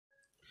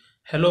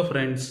Hello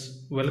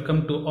friends,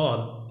 welcome to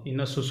all in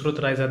a Sushrut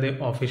Raizade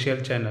official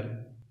channel.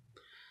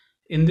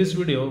 In this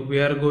video, we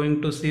are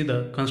going to see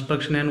the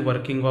construction and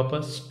working of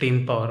a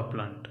steam power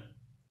plant.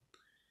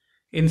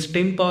 In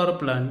steam power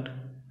plant,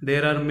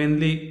 there are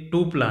mainly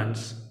two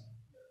plants.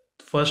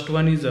 First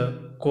one is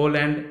a coal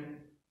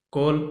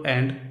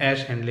and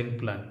ash handling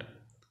plant,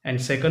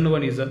 and second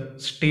one is a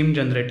steam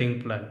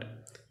generating plant.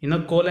 In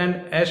a coal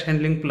and ash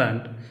handling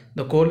plant,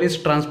 the coal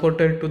is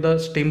transported to the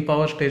steam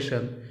power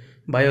station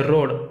by a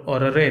road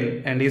or a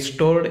rail and is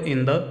stored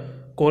in the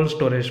coal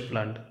storage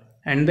plant.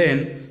 And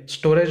then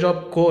storage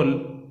of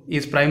coal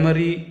is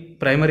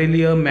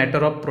primarily a matter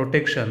of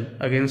protection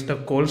against the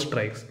coal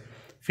strikes,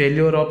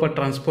 failure of a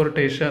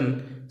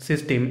transportation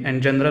system,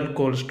 and general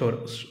coal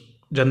shortage.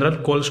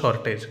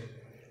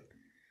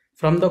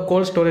 From the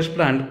coal storage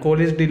plant,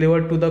 coal is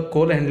delivered to the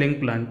coal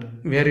handling plant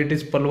where it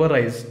is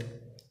pulverized,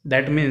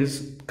 that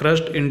means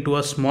crushed into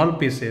a small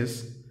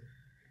pieces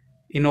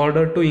in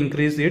order to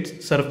increase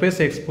its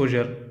surface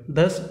exposure,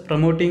 thus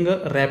promoting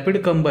a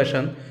rapid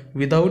combustion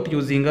without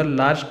using a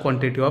large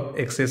quantity of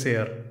excess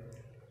air.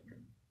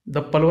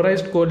 The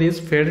pulverized coal is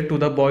fed to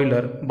the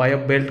boiler by a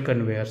belt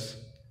conveyors.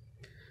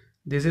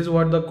 This is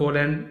what the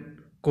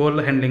coal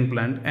handling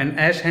plant. And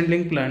ash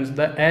handling plants,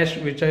 the ash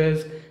which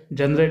is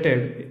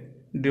generated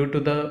due to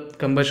the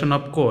combustion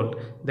of coal,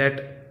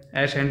 that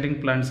ash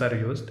handling plants are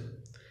used.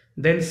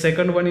 Then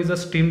second one is a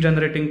steam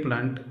generating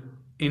plant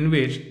in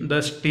which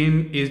the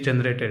steam is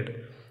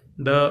generated.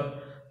 The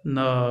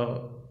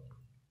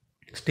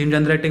steam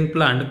generating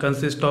plant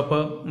consists of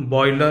a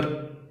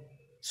boiler,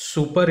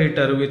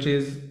 superheater which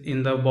is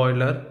in the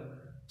boiler,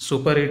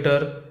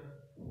 superheater,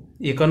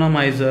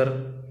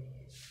 economizer,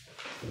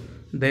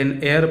 then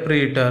air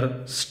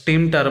preheater,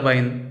 steam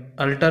turbine,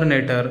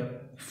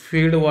 alternator,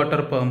 feed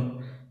water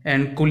pump,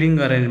 and cooling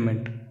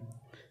arrangement.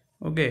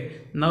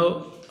 Okay,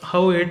 now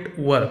how it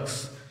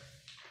works?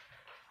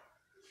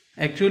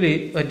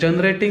 Actually, a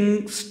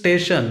generating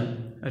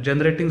station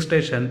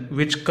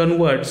which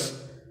converts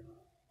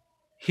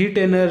heat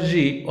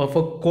energy of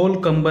a coal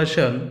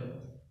combustion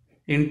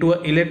into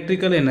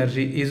electrical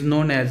energy is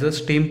known as a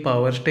steam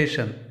power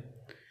station.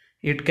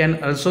 It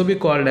can also be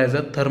called as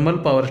a thermal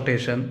power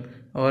station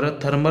or a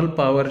thermal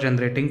power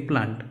generating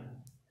plant.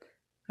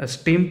 A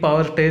steam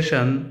power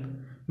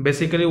station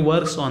basically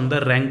works on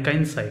the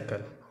Rankine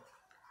cycle.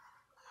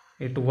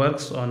 It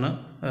works on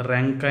a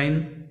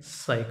Rankine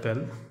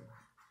cycle.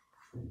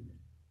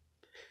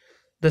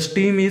 The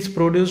steam is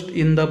produced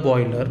in the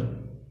boiler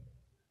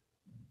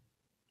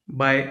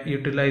by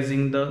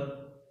utilizing the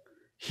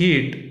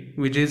heat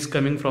which is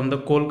coming from the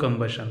coal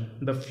combustion.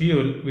 The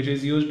fuel which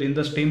is used in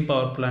the steam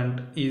power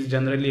plant is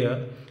generally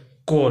a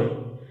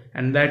coal,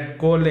 and that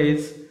coal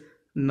is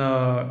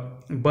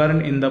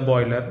burned in the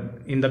boiler,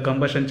 in the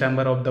combustion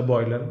chamber of the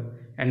boiler,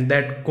 and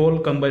that coal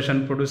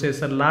combustion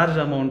produces a large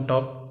amount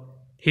of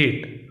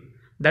heat.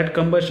 That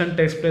combustion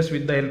takes place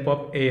with the help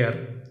of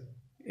air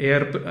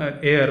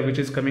which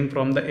is coming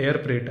from the air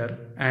preheater,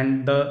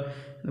 and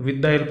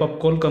with the help of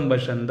coal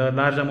combustion the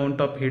large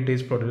amount of heat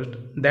is produced.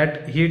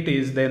 That heat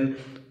is then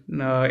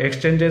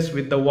exchanges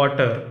with the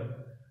water,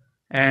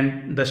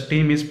 and the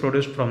steam is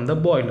produced from the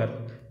boiler.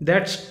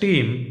 That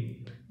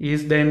steam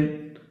is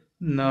then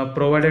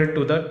provided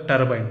to the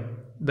turbine.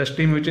 The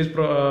steam which is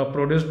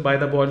produced by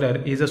the boiler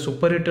is a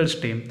superheated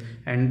steam,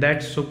 and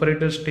that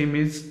superheated steam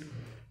is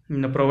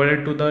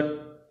provided to the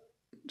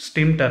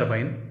steam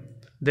turbine.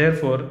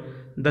 Therefore,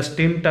 the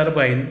steam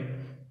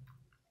turbine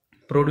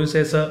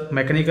produces a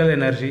mechanical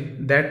energy.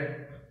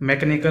 That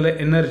mechanical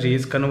energy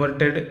is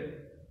converted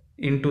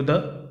into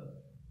the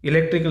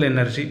electrical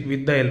energy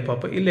with the help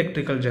of an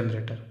electrical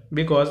generator,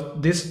 because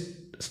this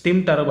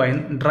steam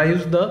turbine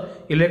drives the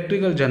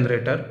electrical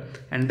generator,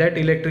 and that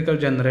electrical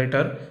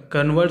generator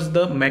converts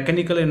the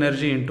mechanical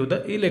energy into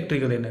the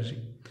electrical energy.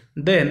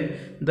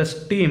 Then the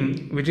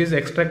steam which is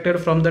extracted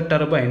from the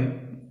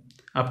turbine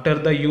after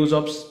the use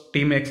of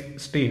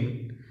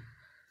steam,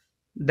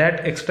 that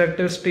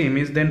extracted steam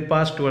is then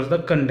passed towards the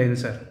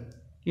condenser.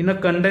 In a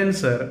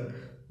condenser,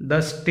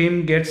 the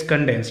steam gets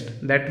condensed.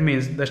 That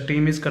means the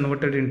steam is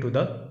converted into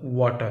the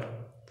water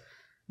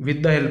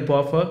with the help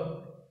of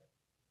a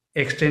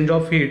exchange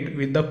of heat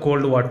with the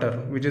cold water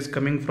which is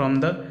coming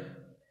from the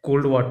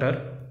cold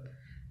water.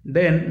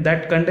 Then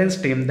that condensed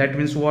steam, that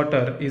means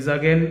water, is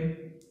again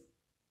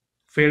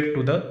fed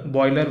to the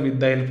boiler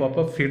with the help of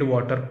a feed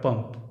water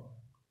pump.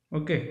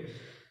 Okay,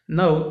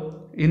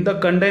 now in the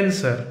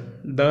condenser,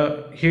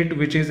 the heat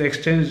which is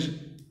exchanged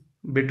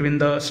between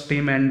the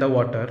steam and the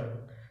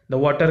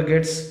water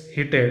gets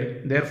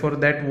heated. Therefore,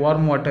 that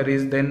warm water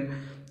is then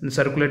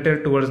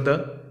circulated towards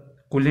the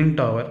cooling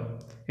tower.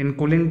 In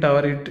cooling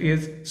tower, it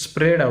is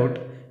spread out,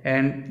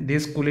 and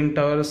these cooling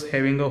towers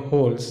having a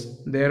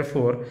holes.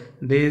 Therefore,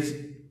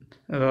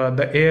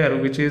 the air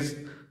which is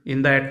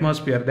in the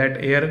atmosphere,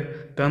 that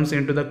air comes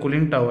into the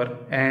cooling tower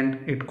and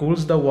it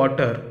cools the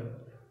water.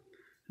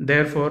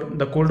 Therefore,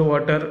 the cooled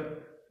water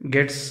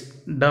gets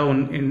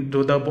down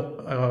into the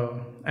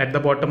at the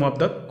bottom of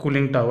the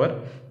cooling tower.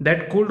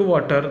 That cooled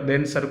water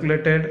then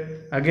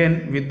circulated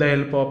again with the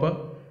help of a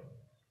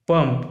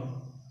pump,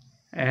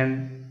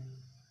 and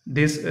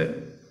this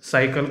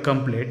cycle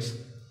completes.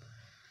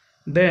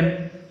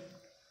 Then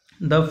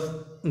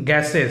the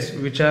gases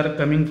which are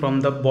coming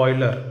from the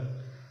boiler,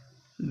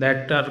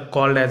 that are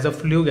called as the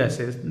flue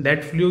gases,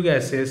 that flue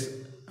gases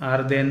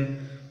are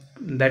then,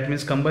 that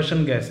means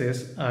combustion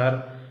gases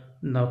are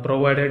now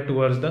provided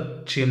towards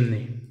the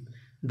chimney.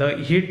 The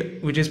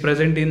heat which is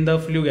present in the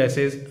flue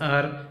gases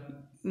are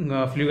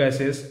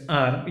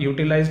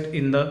utilized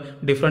in the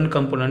different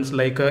components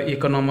like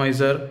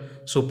economizer,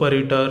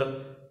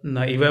 superheater,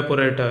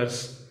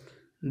 evaporators.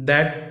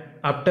 That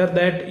after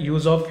that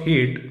use of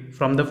heat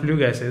from the flue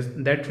gases,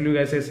 that flue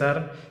gases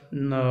are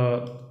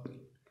uh,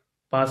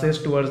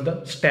 passes towards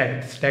the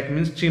stack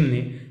means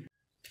chimney.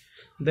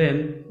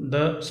 Then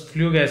the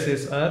flue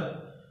gases are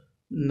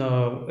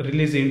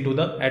released into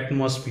the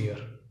atmosphere.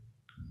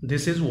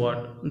 This is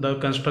what the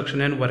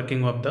construction and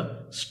working of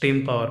the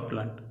steam power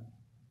plant.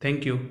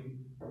 Thank you.